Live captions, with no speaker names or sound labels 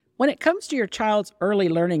When it comes to your child's early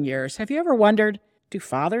learning years, have you ever wondered, do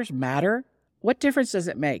fathers matter? What difference does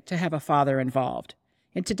it make to have a father involved?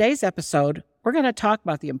 In today's episode, we're going to talk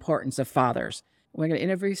about the importance of fathers. We're going to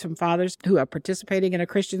interview some fathers who are participating in a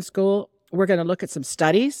Christian school. We're going to look at some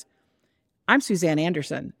studies. I'm Suzanne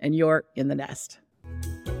Anderson, and you're in the Nest.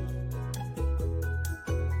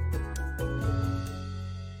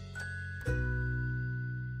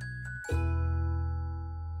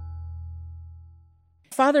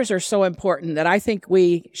 Fathers are so important that I think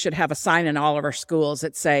we should have a sign in all of our schools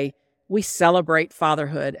that say, we celebrate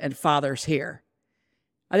fatherhood and fathers here.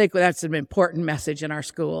 I think that's an important message in our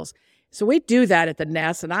schools. So we do that at the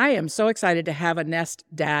Nest, and I am so excited to have a Nest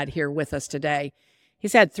dad here with us today.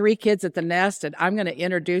 He's had 3 kids at the Nest, and I'm going to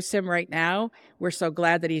introduce him right now. We're so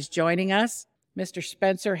glad that he's joining us. Mr.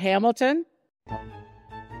 Spencer Hamilton.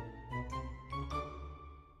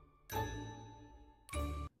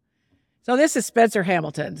 So this is Spencer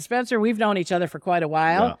Hamilton. Spencer, we've known each other for quite a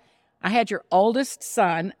while. Yeah. I had your oldest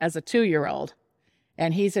son as a 2-year-old,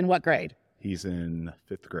 and he's in what grade? He's in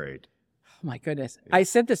 5th grade. Oh, my goodness. Yeah. I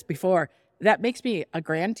said this before. That makes me a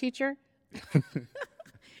grand teacher.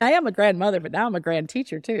 I am a grandmother, but now I'm a grand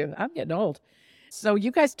teacher, too. I'm getting old. So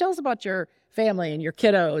you guys tell us about your family and your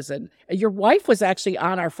kiddos. And your wife was actually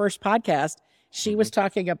on our first podcast. She was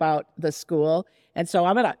talking about the school. And so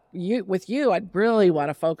I really want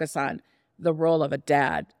to focus on the role of a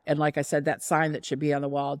dad. And like I said, that sign that should be on the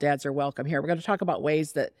wall, dads are welcome here. We're going to talk about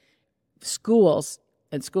ways that schools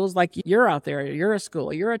like you're out there, you're a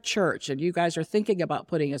school, you're a church, and you guys are thinking about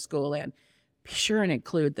putting a school in, be sure and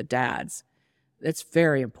include the dads. It's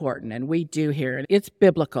very important, and we do here, and it's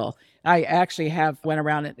biblical. I actually went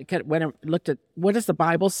around and looked at what does the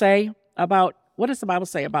Bible say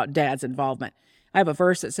about dad's involvement. I have a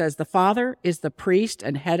verse that says, the father is the priest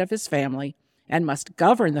and head of his family and must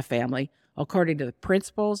govern the family according to the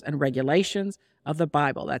principles and regulations of the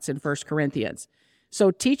Bible. That's in 1 Corinthians. So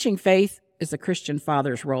teaching faith is the Christian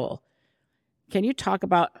father's role. Can you talk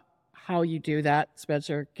about how you do that,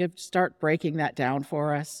 Spencer? Start breaking that down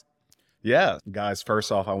for us. Yeah, guys,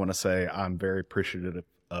 first off, I want to say I'm very appreciative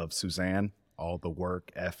of Suzanne, all the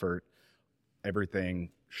work, effort,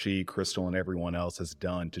 everything she, Crystal, and everyone else has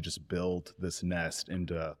done to just build this Nest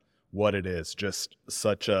into what it is, just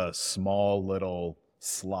such a small little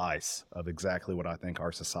slice of exactly what I think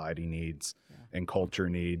our society needs and culture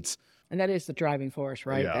needs. And that is the driving force,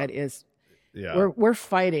 right? Yeah. That is, yeah. We're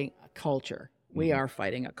fighting a culture. We are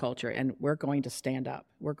fighting a culture, and we're going to stand up.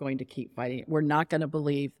 We're going to keep fighting. We're not going to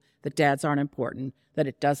believe that dads aren't important, that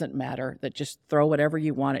it doesn't matter, that just throw whatever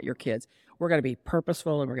you want at your kids. We're going to be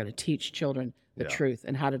purposeful, and we're going to teach children the truth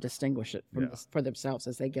and how to distinguish it for themselves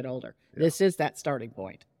as they get older. Yeah. This is that starting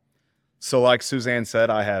point. So like Suzanne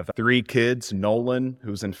said, I have 3 kids, Nolan,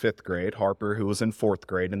 who's in 5th grade, Harper, who was in 4th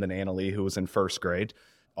grade, and then Annalie, who was in 1st grade.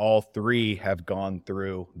 All 3 have gone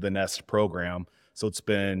through the Nest program. So it's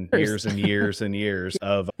been years and years and years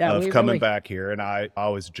of coming back here. And I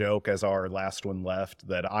always joke as our last one left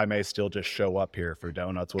that I may still just show up here for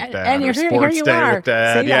donuts with Dad and or sports day with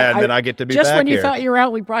Dad. See, and then I get to be back here. Just when you thought you were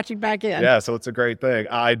out, we brought you back in. Yeah, so it's a great thing.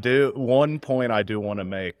 One point I do want to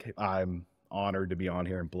make, I'm honored to be on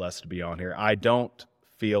here and blessed to be on here. I don't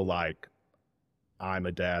feel like I'm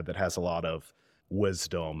a dad that has a lot of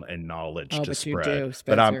wisdom and knowledge to spread. You do,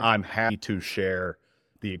 but I'm happy to share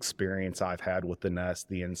the experience I've had with the Nest,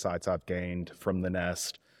 the insights I've gained from the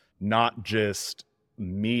Nest, not just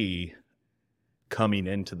me coming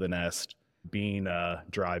into the Nest, being a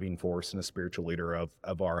driving force and a spiritual leader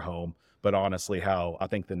of our home, but honestly how I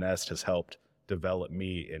think the Nest has helped develop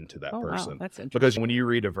me into that person. Wow, that's interesting. Because when you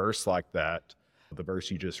read a verse like that, the verse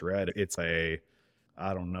you just read, it's I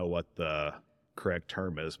don't know what the correct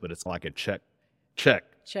term is, but it's like a check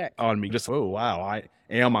on me. Just, oh, wow,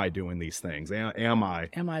 am I doing these things? Am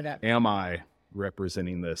I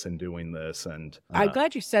representing this and doing this? And I'm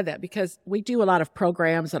glad you said that, because we do a lot of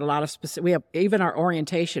programs and a lot of we have even our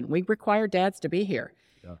orientation. We require dads to be here.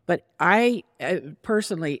 Yeah. But I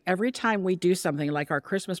personally, every time we do something like our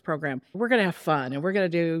Christmas program, we're going to have fun and we're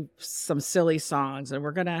going to do some silly songs and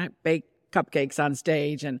we're going to bake cupcakes on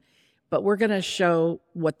stage, but we're going to show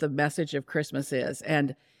what the message of Christmas is.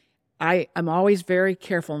 And I'm always very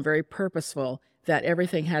careful and very purposeful that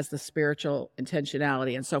everything has the spiritual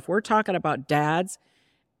intentionality. And so if we're talking about dads,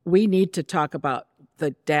 we need to talk about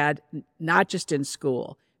the dad, not just in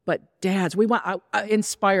school, but dads. We want I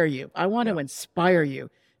inspire you. I want to inspire you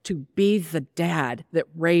to be the dad that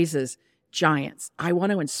raises giants. I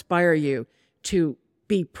want to inspire you to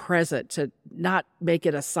be present, to not make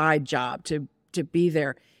it a side job, to be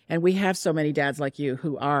there. And we have so many dads like you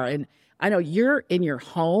who are. And I know you're in your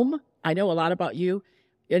home. I know a lot about you.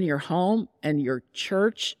 in your home and your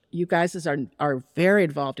church. You guys are very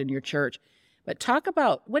involved in your church. But talk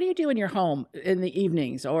about, what do you do in your home in the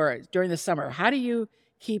evenings or during the summer? How do you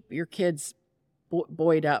keep your kids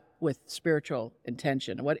buoyed up with spiritual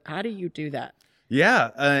intention? How do you do that?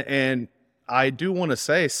 Yeah, and I do want to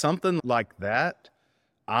say something like that.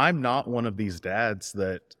 I'm not one of these dads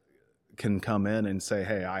that can come in and say,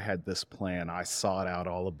 hey, I had this plan. I sought out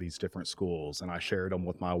all of these different schools and I shared them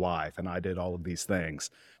with my wife and I did all of these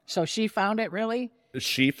things. So she found it, really?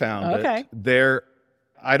 She found Okay. it.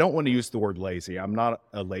 I don't want to use the word lazy. I'm not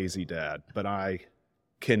a lazy dad, but I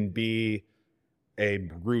can be a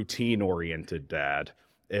routine oriented dad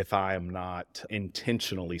if I am not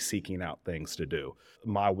intentionally seeking out things to do.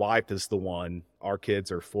 My wife is the one, our kids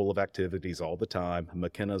are full of activities all the time.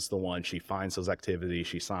 McKenna's the one, she finds those activities,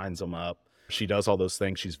 she signs them up. She does all those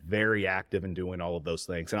things. She's very active in doing all of those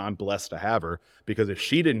things. And I'm blessed to have her, because if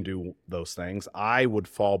she didn't do those things, I would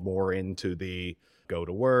fall more into the go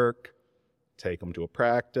to work, take them to a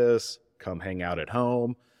practice, come hang out at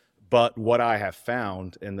home. But what I have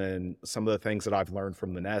found, and then some of the things that I've learned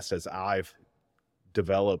from the Nest as I've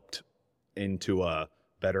developed into a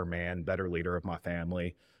better man, better leader of my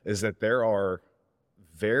family, is that there are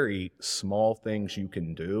very small things you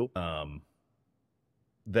can do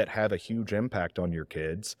that have a huge impact on your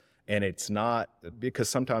kids. And it's not, because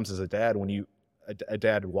sometimes as a dad, when a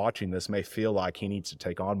dad watching this may feel like he needs to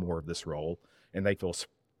take on more of this role, and they feel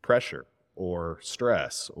pressure or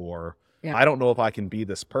stress or I don't know if I can be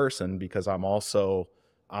this person, because I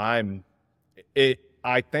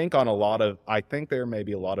think there may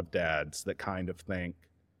be a lot of dads that kind of think,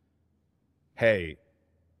 hey,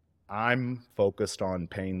 I'm focused on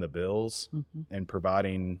paying the bills and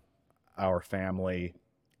providing our family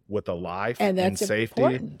with a life and that's safety.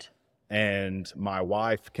 Important. And my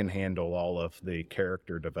wife can handle all of the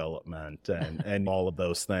character development and all of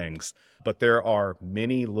those things. But there are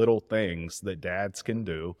many little things that dads can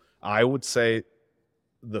do. I would say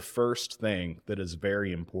the first thing that is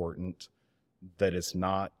very important, that is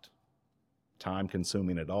not time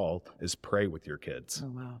consuming at all, is pray with your kids.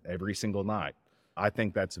 Oh, wow. Every single night. I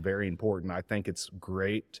think that's very important. I think it's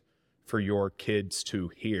great for your kids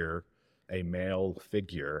to hear a male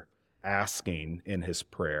figure asking in his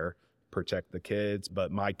prayer, protect the kids.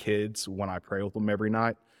 But my kids, when I pray with them every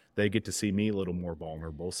night, they get to see me a little more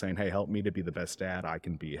vulnerable, saying, hey, help me to be the best dad I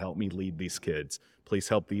can be. Help me lead these kids. Please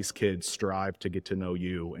help these kids strive to get to know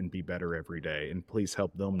you and be better every day. And please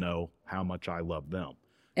help them know how much I love them.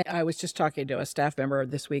 And I was just talking to a staff member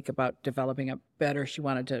this week about developing she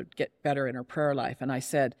wanted to get better in her prayer life. And I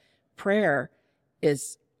said, prayer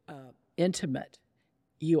is intimate.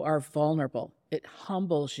 You are vulnerable. It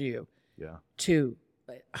humbles you to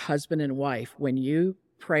husband and wife. When you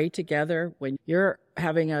pray together, when you're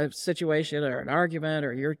having a situation or an argument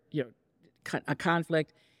or you're a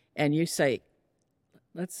conflict, and you say,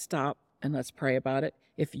 let's stop and let's pray about it.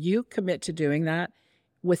 If you commit to doing that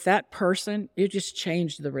with that person, you just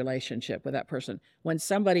change the relationship with that person. When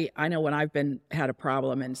I know when I've had a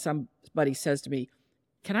problem and somebody says to me,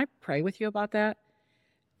 can I pray with you about that?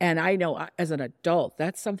 And I know as an adult,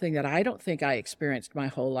 that's something that I don't think I experienced my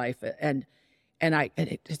whole life. And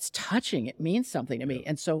it's touching. It means something to me.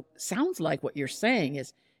 And so sounds like what you're saying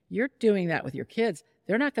is you're doing that with your kids.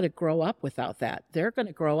 They're not going to grow up without that. They're going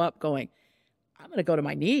to grow up going, I'm going to go to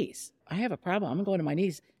my knees. I have a problem. I'm going to go to my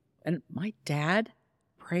knees. And my dad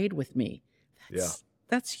prayed with me.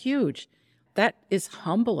 That's huge. That is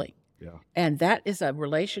humbling. Yeah. And that is a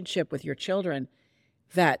relationship with your children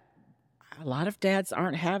that a lot of dads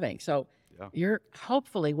aren't having. So you're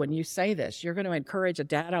hopefully, when you say this, you're going to encourage a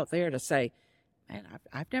dad out there to say, man,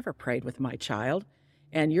 I've never prayed with my child.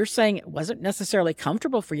 And you're saying it wasn't necessarily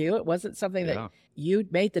comfortable for you. It wasn't something that you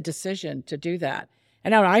made the decision to do that.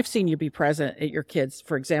 And now I've seen you be present at your kids.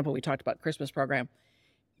 For example, we talked about Christmas program.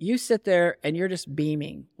 You sit there and you're just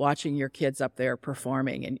beaming, watching your kids up there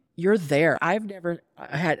performing, and you're there. I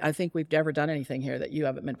think we've never done anything here that you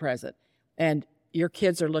haven't been present. And your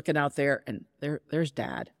kids are looking out there, and there's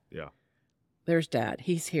Dad. Yeah. There's Dad.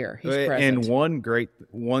 He's here. He's present. And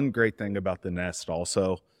one great thing about the Nest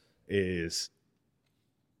also is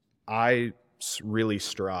I really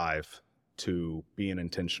strive to be an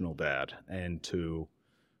intentional dad and to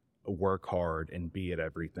work hard and be at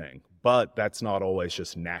everything. But that's not always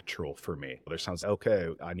just natural for me. There's times, okay,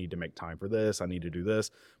 I need to make time for this. I need to do this.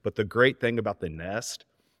 But the great thing about the Nest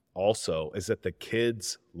also is that the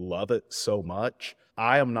kids love it so much.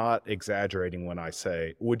 I am not exaggerating when I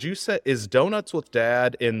say, would you say, is Donuts with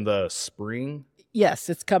Dad in the spring? Yes,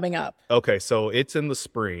 it's coming up. Okay, so it's in the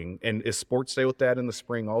spring. And is Sports Day with Dad in the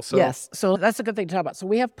spring also? Yes. So that's a good thing to talk about. So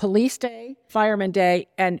we have Police Day, Fireman Day,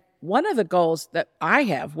 and one of the goals that I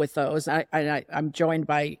have with those, I'm joined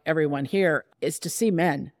by everyone here, is to see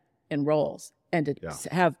men in roles and to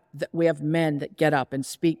have, we have men that get up and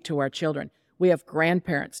speak to our children. We have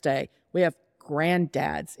Grandparents' Day. We have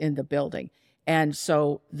granddads in the building. And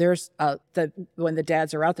so there's when the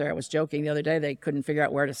dads are out there, I was joking the other day, they couldn't figure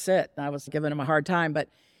out where to sit. And I was giving them a hard time, but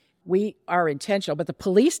we are intentional. But the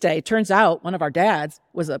Police Day, turns out one of our dads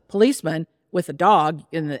was a policeman with a dog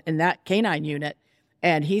in that canine unit,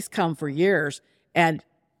 and he's come for years. And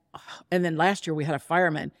then last year we had a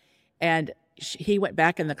fireman, and he went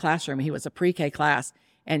back in the classroom. He was a pre-K class,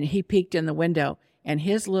 and he peeked in the window, and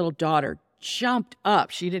his little daughter jumped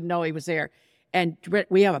up. She didn't know he was there. And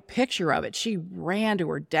we have a picture of it. She ran to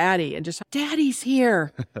her daddy and just, Daddy's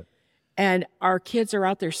here. And our kids are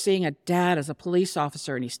out there seeing a dad as a police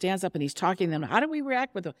officer, and he stands up and he's talking to them. How do we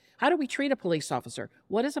react with them? How do we treat a police officer?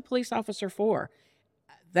 What is a police officer for?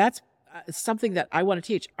 That's something that I want to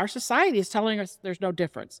teach. Our society is telling us there's no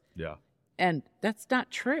difference. Yeah. And that's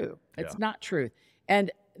not true. It's not true. And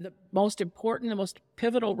the most important, the most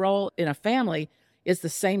pivotal role in a family is the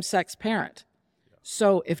same-sex parent.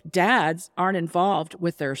 So if dads aren't involved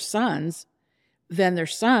with their sons, then their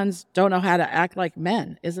sons don't know how to act like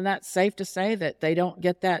men. Isn't that safe to say that they don't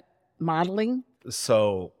get that modeling?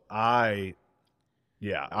 So I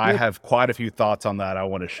have quite a few thoughts on that I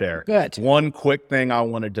want to share. Good. One quick thing I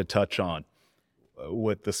wanted to touch on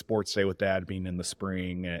with the Sports Day with Dad being in the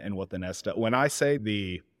spring and what the Nest does. When I say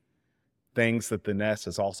the things that the Nest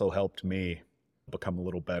has also helped me become a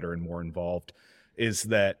little better and more involved, is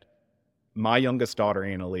that my youngest daughter,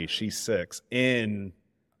 Annalie, she's 6.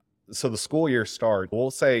 So the school year starts, we'll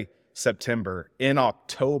say September. In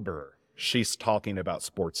October, she's talking about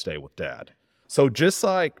Sports Day with Dad. So just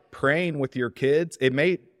like praying with your kids, it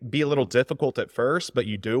may be a little difficult at first, but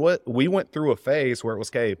you do it. We went through a phase where it was,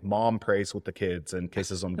 okay, mom prays with the kids and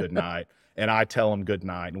kisses them good night, and I tell them good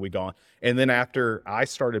night, and we go on. And then after I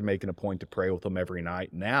started making a point to pray with them every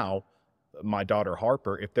night, now my daughter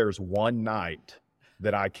Harper, if there's one night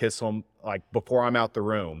that I kiss them, like before I'm out the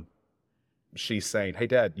room, she's saying, hey,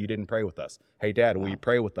 Dad, you didn't pray with us. Hey, Dad, will you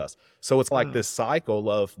pray with us? So it's like this cycle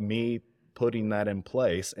of me putting that in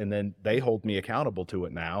place, and then they hold me accountable to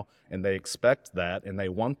it now, and they expect that, and they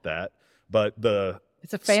want that. But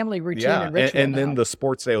it's a family routine and ritual. And then the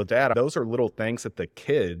Sports Day with Dad, those are little things that the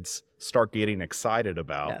kids start getting excited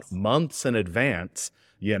about months in advance.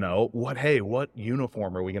 You know, what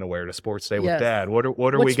uniform are we going to wear to Sports Day with Dad? What are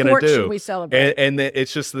we going to do? Should we celebrate? And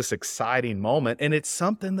it's just this exciting moment. And it's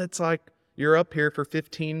something that's like, you're up here for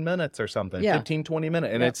 15 minutes or something, 15, 20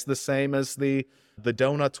 minutes. And it's the same as the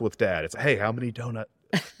donuts with Dad. It's, hey, how many donuts?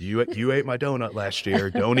 You ate my donut last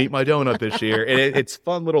year. Don't eat my donut this year. And it's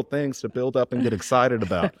fun little things to build up and get excited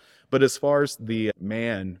about. But as far as the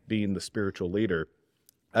man being the spiritual leader,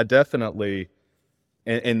 I definitely,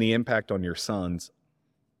 and the impact on your sons,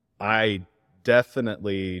 I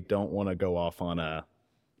definitely don't want to go off on a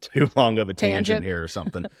too long of a tangent here or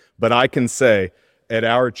something. But I can say at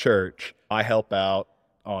our church, I help out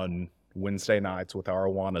on Wednesday nights with our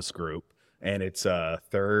Awanas group, and it's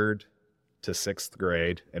 3rd to 6th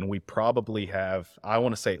grade. And we probably have, I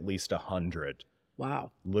want to say at least 100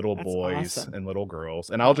 little boys and little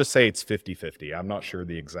girls. And I'll just say it's 50-50. I'm not sure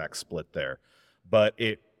the exact split there. But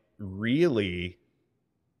it really,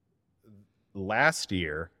 last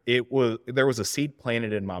year, there was a seed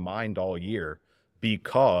planted in my mind all year,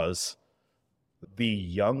 because the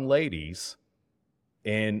young ladies,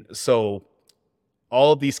 and so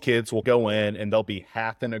all of these kids will go in and they'll be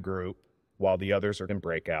half in a group while the others are in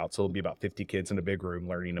breakout. So it'll be about 50 kids in a big room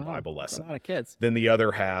learning a Bible lesson. A lot of kids. Then the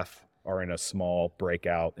other half are in a small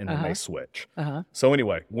breakout, and then they switch. So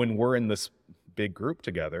anyway, when we're in this big group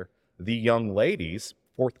together, the young ladies,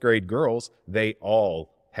 4th grade girls, they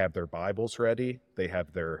all have their Bibles ready. They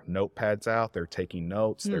have their notepads out. They're taking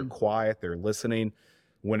notes. They're quiet. They're listening.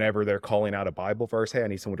 Whenever they're calling out a Bible verse, hey, I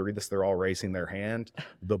need someone to read this, they're all raising their hand.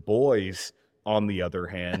 The boys, on the other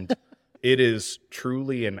hand, it is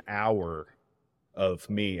truly an hour of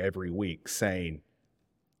me every week saying,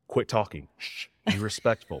 quit talking. Shh, be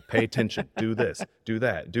respectful. Pay attention. Do this, do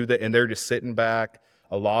that, do that. And they're just sitting back.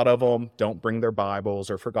 A lot of them don't bring their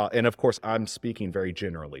Bibles or forgot. And of course, I'm speaking very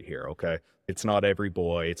generally here, okay? It's not every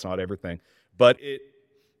boy. It's not everything. But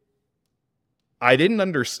I didn't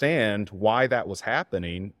understand why that was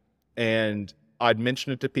happening. And I'd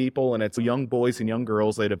mention it to people, and it's young boys and young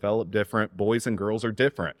girls. They develop different. Boys and girls are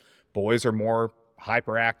different. Boys are more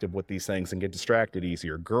hyperactive with these things and get distracted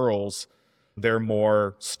easier. Girls They're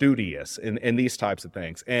more studious in these types of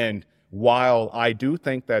things. And while I do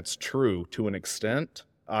think that's true to an extent,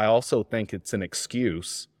 I also think it's an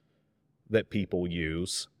excuse that people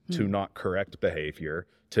use to not correct behavior,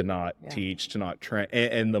 to not teach, to not train.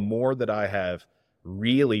 And the more that I have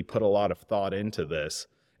really put a lot of thought into this,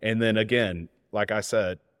 and then again, like I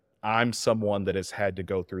said, I'm someone that has had to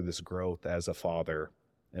go through this growth as a father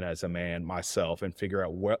and as a man myself and figure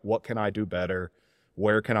out what can I do better?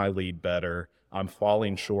 Where can I lead better? I'm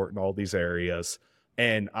falling short in all these areas.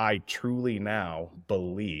 And I truly now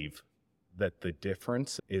believe that the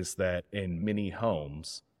difference is that in many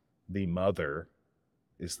homes, the mother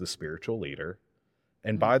is the spiritual leader.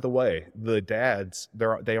 And by the way, the dads,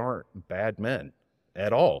 they aren't bad men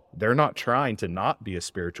at all. They're not trying to not be a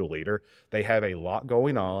spiritual leader. They have a lot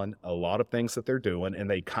going on, a lot of things that they're doing, and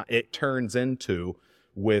it turns into,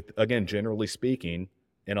 with, again, generally speaking,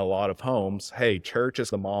 in a lot of homes, hey, church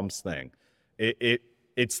is the mom's thing.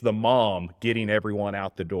 It's the mom getting everyone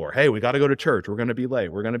out the door. Hey, we got to go to church. We're going to be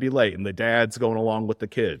late. We're going to be late. And the dad's going along with the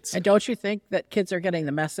kids. And don't you think that kids are getting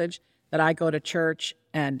the message that I go to church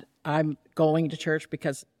and I'm going to church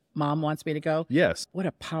because mom wants me to go? Yes. What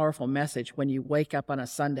a powerful message when you wake up on a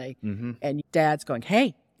Sunday and dad's going,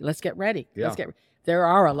 hey, let's get ready. Yeah. There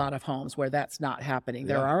are a lot of homes where that's not happening.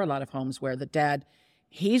 There are a lot of homes where the dad,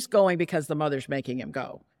 he's going because the mother's making him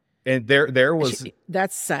go. And there was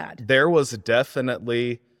that's sad. There was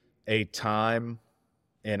definitely a time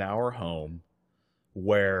in our home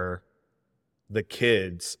where the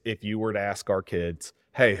kids, if you were to ask our kids,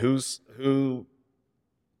 hey, who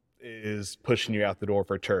is pushing you out the door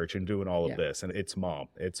for church and doing all of this? And it's mom.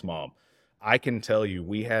 I can tell you,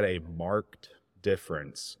 we had a marked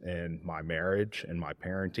difference in my marriage and my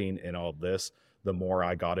parenting and all this the more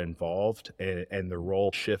I got involved, and the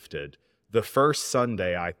role shifted. The first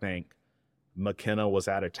Sunday, I think, McKenna was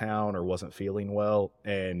out of town or wasn't feeling well,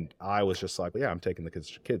 and I was just like, yeah, I'm taking the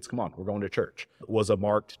kids. Come on, we're going to church. It was a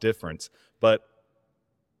marked difference. But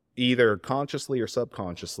either consciously or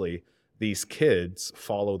subconsciously, these kids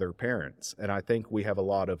follow their parents. And I think we have a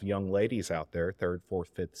lot of young ladies out there, 3rd, 4th,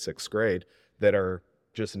 5th, 6th grade, that are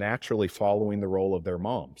just naturally following the role of their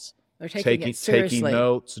moms. They're taking it seriously. Taking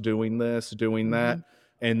notes, doing this, doing that.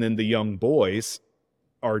 And then the young boys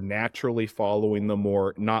are naturally following the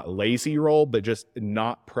more, not lazy role, but just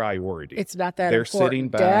not priority. It's not that they're important. sitting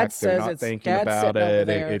back, Dad they're not thinking about it.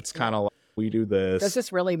 It's kind of like, we do this. Does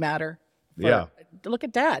this really matter? Yeah. Look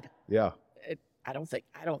at Dad. Yeah. I don't think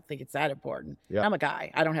it's that important. Yeah. I'm a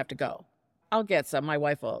guy. I don't have to go. I'll get some. My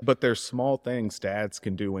wife will. But there's small things dads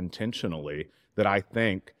can do intentionally that I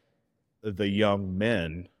think the young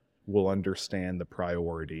men will understand the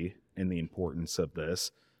priority and the importance of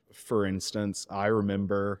this. For instance, I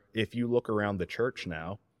remember, if you look around the church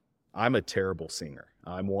now, I'm a terrible singer.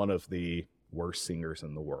 I'm one of the worst singers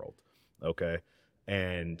in the world. Okay.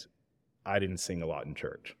 And I didn't sing a lot in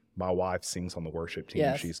church. My wife sings on the worship team.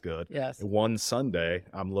 Yes. She's good. Yes. And one Sunday,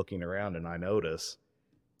 I'm looking around and I notice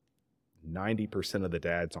 90% of the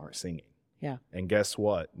dads aren't singing. Yeah. And guess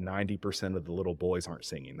what? 90% of the little boys aren't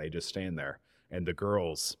singing. They just stand there. And the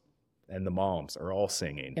girls and the moms are all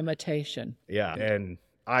singing. Imitation. Yeah. And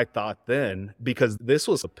I thought then, because this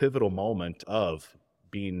was a pivotal moment of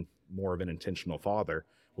being more of an intentional father,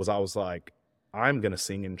 I was like, I'm going to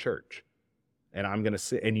sing in church. And I'm going to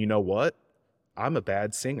sing. And you know what? I'm a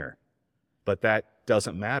bad singer. But that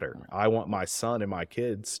doesn't matter. I want my son and my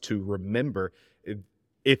kids to remember.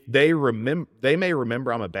 If they may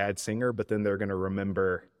remember I'm a bad singer, but then they're going to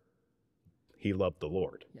remember he loved the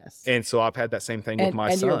Lord. Yes. And so I've had that same thing with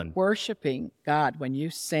my son. And you're worshiping God when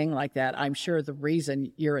you sing like that. I'm sure the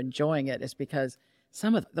reason you're enjoying it is because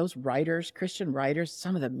some of those writers, Christian writers,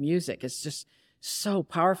 some of the music is just so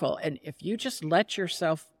powerful. And if you just let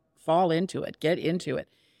yourself fall into it, get into it,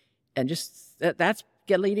 and just that's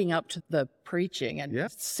leading up to the preaching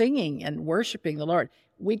and singing and worshiping the Lord.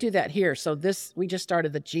 We do that here. So we just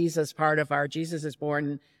started the Jesus part of our Jesus is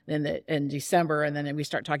born in December, and then we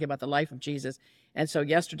start talking about the life of Jesus. And so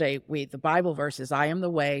yesterday, the Bible verse is, I am the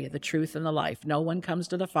way, the truth, and the life. No one comes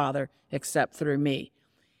to the Father except through me.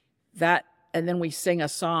 And then we sing a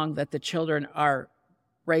song that the children are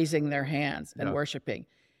raising their hands and worshiping.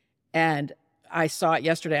 And I saw it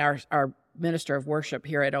yesterday. Our minister of worship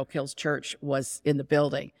here at Oak Hills Church was in the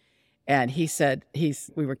building. And he said,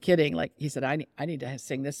 we were kidding. Like he said, I need to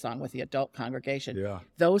sing this song with the adult congregation. Yeah.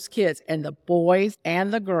 Those kids and the boys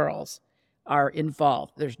and the girls are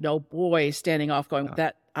involved. There's no boys standing off going,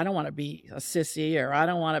 that I don't want to be a sissy, or I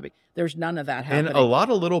don't want to be. There's none of that And happening. a lot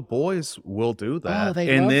of little boys will do that. they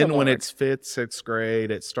And love the then when Lord. it's fifth, sixth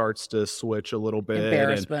grade, it starts to switch a little bit.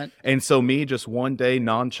 Embarrassment. And so me just one day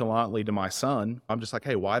nonchalantly to my son, I'm just like,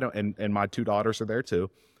 hey, why don't, and my two daughters are there too.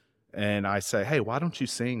 And I say, hey, why don't you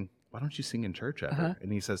sing in church ever?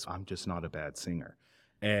 And he says, I'm just not a bad singer.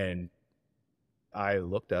 And I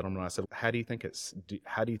looked at him and I said, how do you think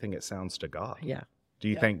it sounds to God? Yeah. Do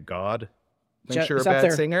you think God Ju- thinks you're a it's up bad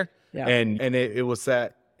there. singer? Yeah. And it was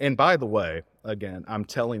that. And by the way, again, I'm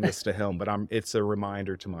telling this to him, but it's a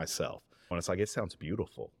reminder to myself. When it's like, it sounds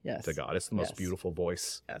beautiful Yes. to God. It's the most Yes. beautiful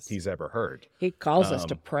voice Yes. he's ever heard. He calls us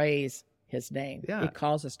to praise his name. Yeah. He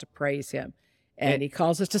calls us to praise him. And he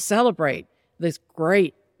calls us to celebrate this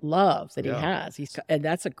great love that he has. And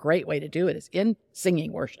that's a great way to do it, is in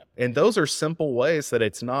singing worship. And those are simple ways that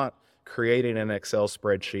it's not creating an Excel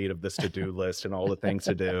spreadsheet of this to-do list and all the things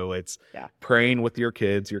to do. It's praying with your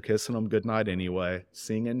kids. You're kissing them goodnight anyway.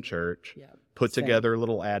 Sing in church. Yeah. Put together a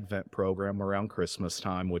little Advent program around Christmas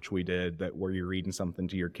time, which we did, where you're reading something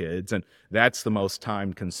to your kids. And that's the most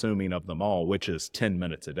time consuming of them all, which is 10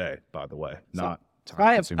 minutes a day, by the way. Not time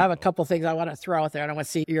I consuming. have a couple things I want to throw out there, and I want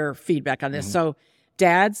to see your feedback on this. So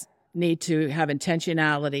dads need to have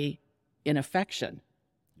intentionality in affection.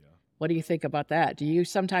 What do you think about that? Do you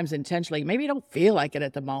sometimes intentionally, maybe you don't feel like it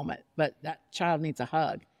at the moment, but that child needs a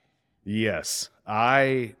hug? Yes.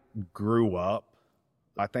 I grew up,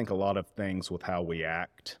 I think a lot of things with how we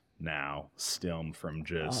act now stem from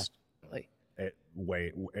just Really?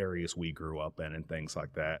 areas we grew up in and things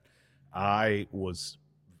like that. I was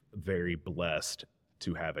very blessed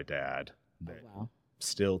to have a dad that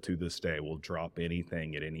still to this day will drop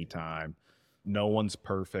anything at any time. No one's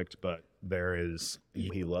perfect, but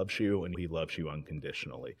he loves you, and he loves you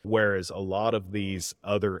unconditionally. Whereas a lot of these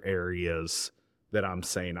other areas that I'm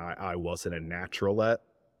saying I wasn't a natural at,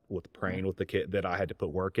 with praying with the kid, that I had to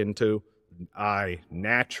put work into, I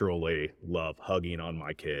naturally love hugging on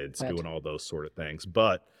my kids, doing all those sort of things.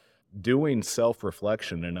 But doing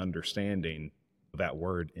self-reflection and understanding that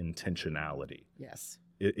word intentionality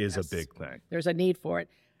is a big thing. There's a need for it.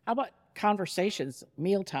 How about conversations,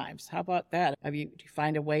 meal times? How about that? Do you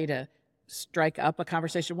find a way to strike up a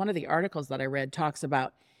conversation? One of the articles that I read talks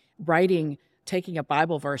about taking a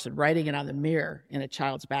Bible verse and writing it on the mirror in a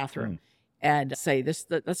child's bathroom and say,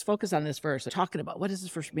 let's focus on this verse, talking about what does this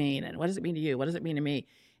verse mean, and what does it mean to you? What does it mean to me?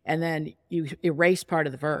 And then you erase part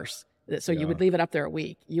of the verse. So you would leave it up there a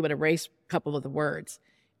week. You would erase a couple of the words.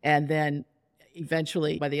 And then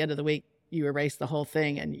eventually, by the end of the week, you erase the whole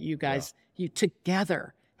thing, and you guys, you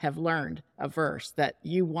together have learned a verse that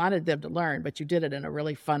you wanted them to learn, but you did it in a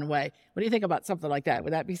really fun way. What do you think about something like that?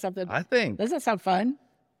 Would that be something? Does that sound fun?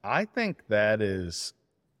 I think that's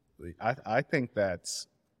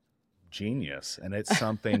genius. And it's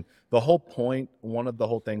something, the whole point, one of the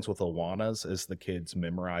whole things with Awanas is the kids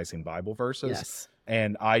memorizing Bible verses. Yes.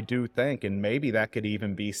 And I do think, and maybe that could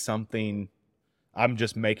even be something, I'm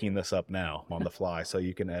just making this up now on the fly, so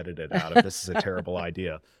you can edit it out if this is a terrible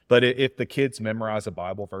idea. But if the kids memorize a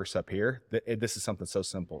Bible verse up here, this is something so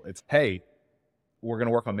simple. It's, hey, we're going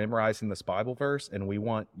to work on memorizing this Bible verse, and we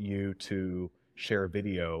want you to share a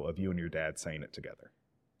video of you and your dad saying it together.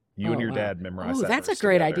 You and your dad memorize that that's verse a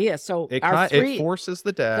great together. idea. So it forces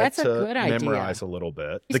the dad to idea. memorize a little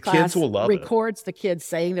bit. The Class kids will love it. Records the kids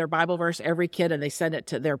saying their Bible verse, every kid, and they send it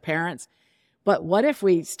to their parents. But what if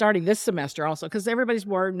we, starting this semester also, because everybody's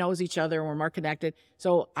knows each other and we're more connected.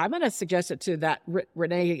 So I'm going to suggest it to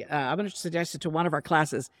Renee, I'm going to suggest it to one of our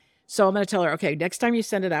classes. So I'm going to tell her, okay, next time you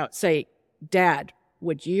send it out, say, Dad,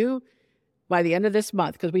 would you, by the end of this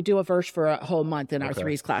month, because we do a verse for a whole month in our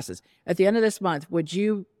threes classes, at the end of this month, would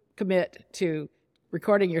you commit to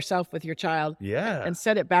recording yourself with your child and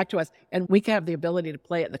send it back to us? And we can have the ability to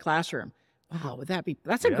play it in the classroom. Wow,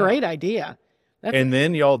 that's a great idea. And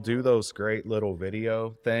then y'all do those great little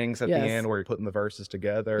video things at the end where you're putting the verses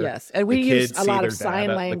together. Yes, and we use a lot of sign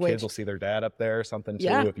language. The kids will see their dad up there or something too.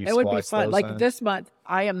 Yeah, if you it would be fun. Like this month,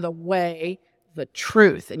 I am the way, the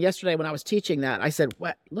truth. And yesterday when I was teaching that, I said,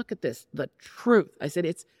 "What? Look at this, the truth." I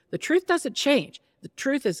said, the truth doesn't change. The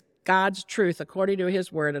truth is God's truth according to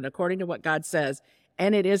his word and according to what God says.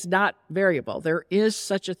 And it is not variable. There is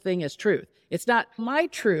such a thing as truth. It's not my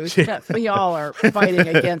truth. We all are fighting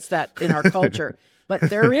against that in our culture. But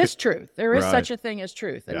there is truth. There is such a thing as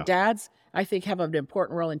truth. And dads, I think, have an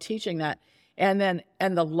important role in teaching that. And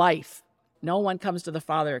the life. No one comes to the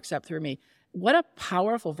Father except through me. What a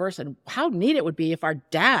powerful verse. And how neat it would be if our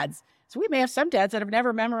dads, so we may have some dads that have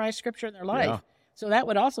never memorized scripture in their life. Yeah. So that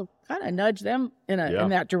would also kind of nudge them in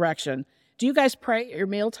that direction. Do you guys pray at your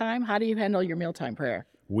mealtime? How do you handle your mealtime prayer?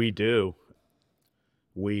 We do.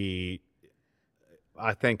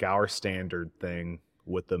 I think our standard thing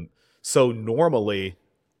with them. So normally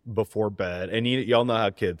before bed, and y'all know how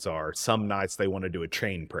kids are. Some nights they want to do a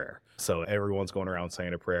chain prayer, so everyone's going around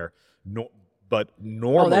saying a prayer. No, but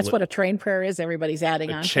normally, Oh, that's what a train prayer is. Everybody's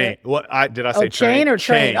adding on chain. to it. What did I Oh, say? chain or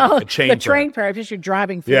train? Oh, A chain the prayer. train prayer. Because you're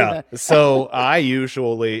driving through Yeah. the. So I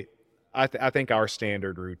usually, I think our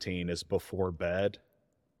standard routine is before bed.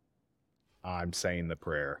 I'm saying the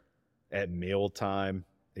prayer. At mealtime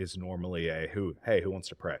is normally who wants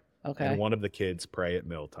to pray? Okay. And one of the kids pray at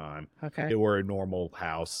mealtime. Okay. We're a normal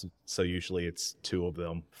house, so usually it's two of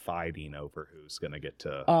them fighting over who's going to get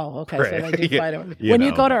to. Oh, okay. pray. So they do fight over. You When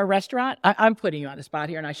you know, go to a restaurant, I'm putting you on the spot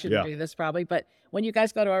here, and I shouldn't Yeah. do this probably, but when you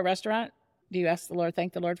guys go to a restaurant, do you ask the Lord,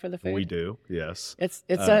 thank the Lord for the food? We do, yes. It's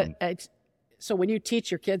so when you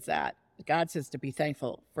teach your kids that, God says to be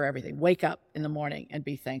thankful for everything. Wake up in the morning and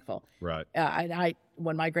be thankful. Right. And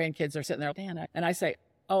when my grandkids are sitting there, and I say,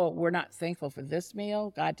 oh, we're not thankful for this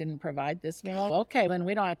meal. God didn't provide this meal. Okay, then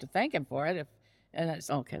we don't have to thank him for it. And it's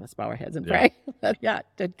okay, let's bow our heads and pray. Yeah,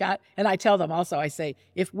 did God? And I tell them also, I say,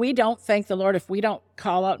 if we don't thank the Lord, if we don't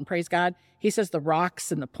call out and praise God, he says the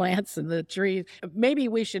rocks and the plants and the trees, maybe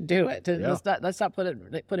we should do it. Yeah. Let's not put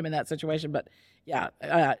him in that situation. But yeah,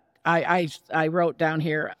 I wrote down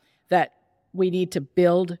here that we need to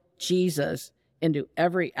build Jesus into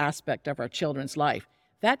every aspect of our children's life.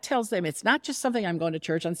 That tells them it's not just something I'm going to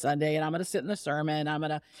church on Sunday and I'm going to sit in the sermon, I'm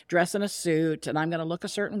going to dress in a suit and I'm going to look a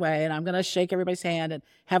certain way and I'm going to shake everybody's hand and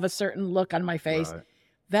have a certain look on my face. Right.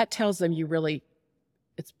 That tells them you really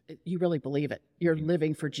believe it. You're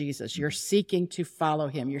living for Jesus. You're seeking to follow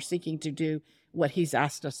him. You're seeking to do what he's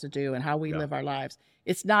asked us to do and how we live our lives.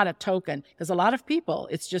 It's not a token, because a lot of people,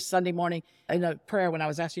 it's just Sunday morning. In a prayer, when I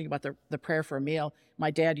was asking about the prayer for a meal,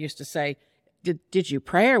 my dad used to say, did you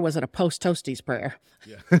pray, or was it a post-Toasties prayer?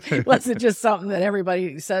 Yeah. Was it just something that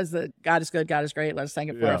everybody says that God is good, God is great, let's thank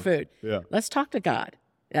him for our food? Yeah. Let's talk to God.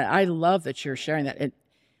 And I love that you're sharing that. And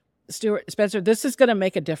Spencer, this is going to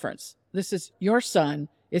make a difference. This is your son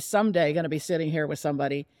is someday going to be sitting here with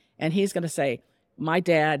somebody, and he's going to say, my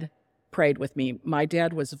dad prayed with me. My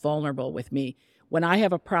dad was vulnerable with me. When I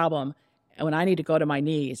have a problem and when I need to go to my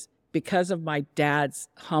knees, because of my dad's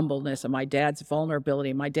humbleness and my dad's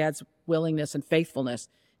vulnerability, my dad's willingness and faithfulness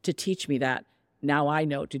to teach me that, now I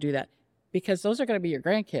know to do that. Because those are going to be your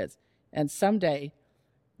grandkids. And someday,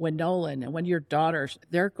 when Nolan and when your daughters,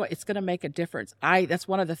 it's going to make a difference. That's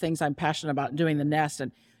one of the things I'm passionate about doing the Nest.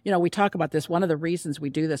 And, we talk about this. One of the reasons we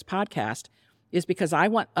do this podcast is because I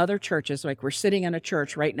want other churches, like we're sitting in a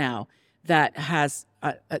church right now that has,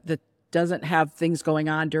 that doesn't have things going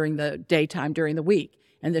on during the daytime, during the week.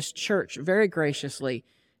 And this church very graciously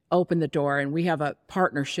opened the door, and we have a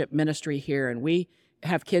partnership ministry here, and we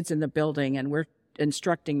have kids in the building, and we're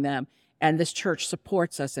instructing them. And this church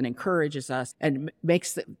supports us and encourages us and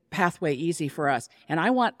makes the pathway easy for us. And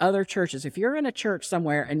I want other churches, if you're in a church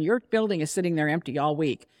somewhere and your building is sitting there empty all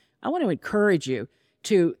week, I want to encourage you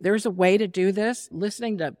there's a way to do this,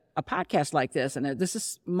 listening to a podcast like this. And this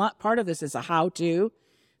is part of this is a how-to.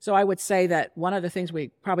 So I would say that one of the things we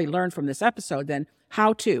probably learned from this episode then,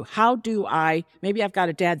 how do maybe I've got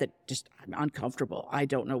a dad that I'm uncomfortable. I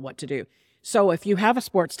don't know what to do. So if you have a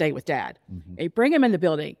sports day with dad, you bring him in the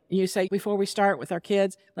building. You say, before we start with our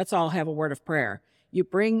kids, let's all have a word of prayer. You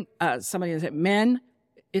bring somebody and say, men,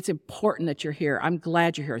 it's important that you're here. I'm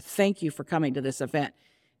glad you're here. Thank you for coming to this event.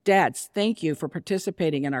 Dads, thank you for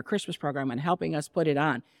participating in our Christmas program and helping us put it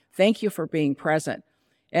on. Thank you for being present.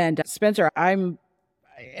 And Spencer,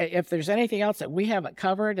 if there's anything else that we haven't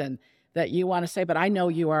covered and that you want to say, but I know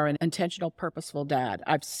you are an intentional, purposeful dad.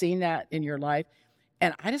 I've seen that in your life.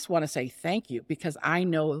 And I just want to say thank you, because I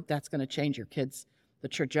know that's going to change your kids, the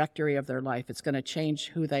trajectory of their life. It's going to change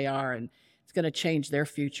who they are, and it's going to change their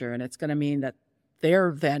future. And it's going to mean that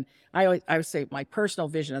I would say my personal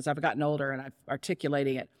vision as I've gotten older and I'm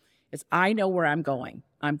articulating it is I know where I'm going.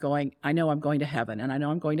 I know I'm going to heaven, and I know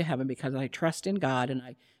I'm going to heaven because I trust in God and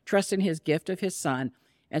I trust in his gift of his son.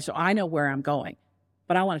 And so I know where I'm going,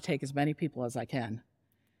 but I want to take as many people as I can.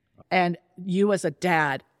 And you as a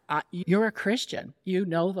dad, you're a Christian. You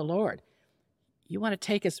know the Lord. You want to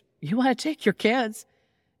take your kids,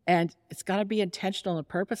 and it's got to be intentional and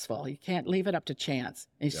purposeful. You can't leave it up to chance.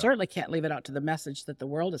 And you certainly can't leave it out to the message that the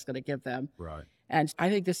world is going to give them. Right. And I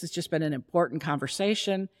think this has just been an important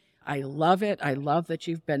conversation. I love it. I love that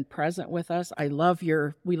you've been present with us. We love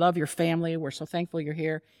your family. We're so thankful you're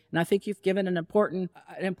here. And I think you've given an important,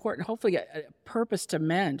 hopefully a purpose to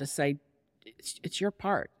men to say, it's your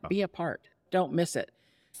part. Be a part. Don't miss it.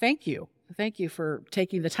 Thank you. Thank you for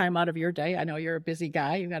taking the time out of your day. I know you're a busy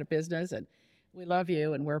guy. You've got a business, and we love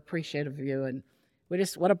you, and we're appreciative of you. And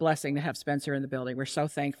what a blessing to have Spencer in the building. We're so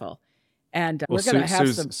thankful. And Well, we're going to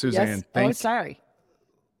have some. Suzanne, Yes? Sorry.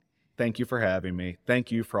 thank you for having me.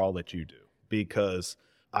 Thank you for all that you do, because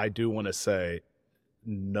I do want to say,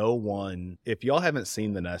 no one, if y'all haven't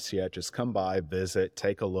seen the Nest yet, just come by, visit,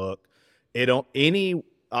 take a look.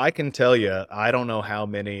 I can tell you, I don't know how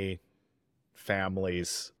many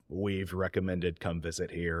families we've recommended come visit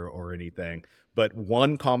here or anything, but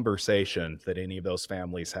one conversation that any of those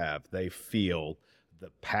families have, they feel the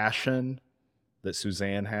passion that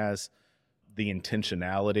Suzanne has, the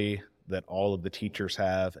intentionality that all of the teachers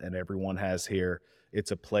have and everyone has here.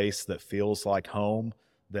 It's a place that feels like home,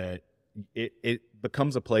 that it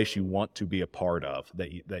becomes a place you want to be a part of,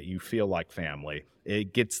 that you feel like family.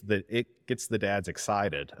 It gets the dads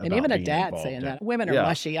excited about And even a being dad involved saying in. that. Women are Yeah.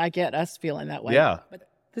 mushy. I get us feeling that way. Yeah. But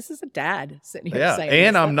this is a dad sitting here Yeah, saying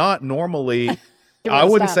and this I'm stuff. not normally. You I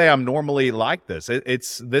wanna wouldn't stop. say I'm normally like this.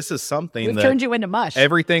 This is something We've that turned you into mush.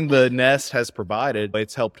 everything the Nest has provided,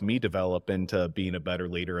 it's helped me develop into being a better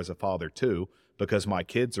leader as a father too, because my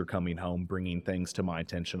kids are coming home, bringing things to my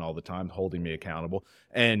attention all the time, holding me accountable.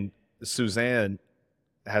 And Suzanne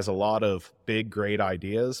has a lot of big, great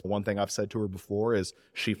ideas. One thing I've said to her before is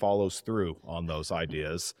she follows through on those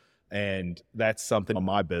ideas. And that's something on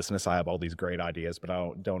my business. I have all these great ideas, but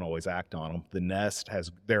I don't always act on them. The Nest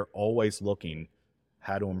they're always looking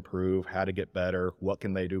how to improve, how to get better, what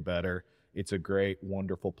can they do better. It's a great,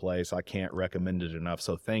 wonderful place. I can't recommend it enough.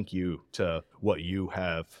 So thank you to what you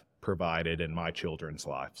have provided in my children's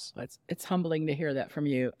lives. It's humbling to hear that from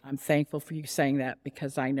you. I'm thankful for you saying that,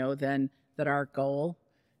 because I know then that our goal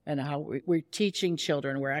and how we're teaching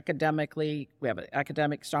children, we have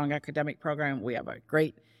an strong academic program. We have a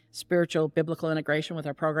great spiritual, biblical integration with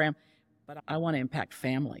our program, but I want to impact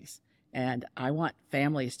families. And I want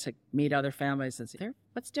families to meet other families and say,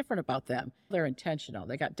 what's different about them? They're intentional.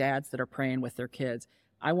 They got dads that are praying with their kids.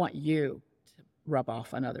 I want you to rub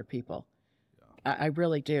off on other people. I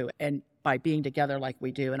really do. And by being together like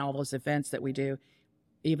we do and all those events that we do,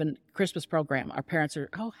 even Christmas program, our parents are,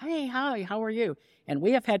 oh, hey, hi, how are you? And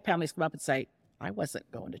we have had families come up and say, I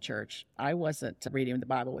wasn't going to church. I wasn't reading the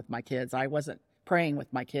Bible with my kids. I wasn't praying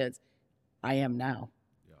with my kids. I am now.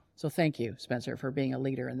 Yeah. So thank you, Spencer, for being a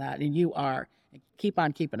leader in that. And you are. Keep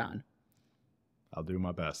on keeping on. I'll do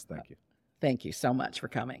my best. Thank you. Thank you so much for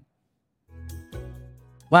coming.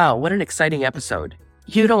 Wow, what an exciting episode.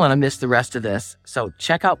 You don't want to miss the rest of this, so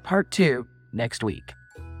check out part 2 next week.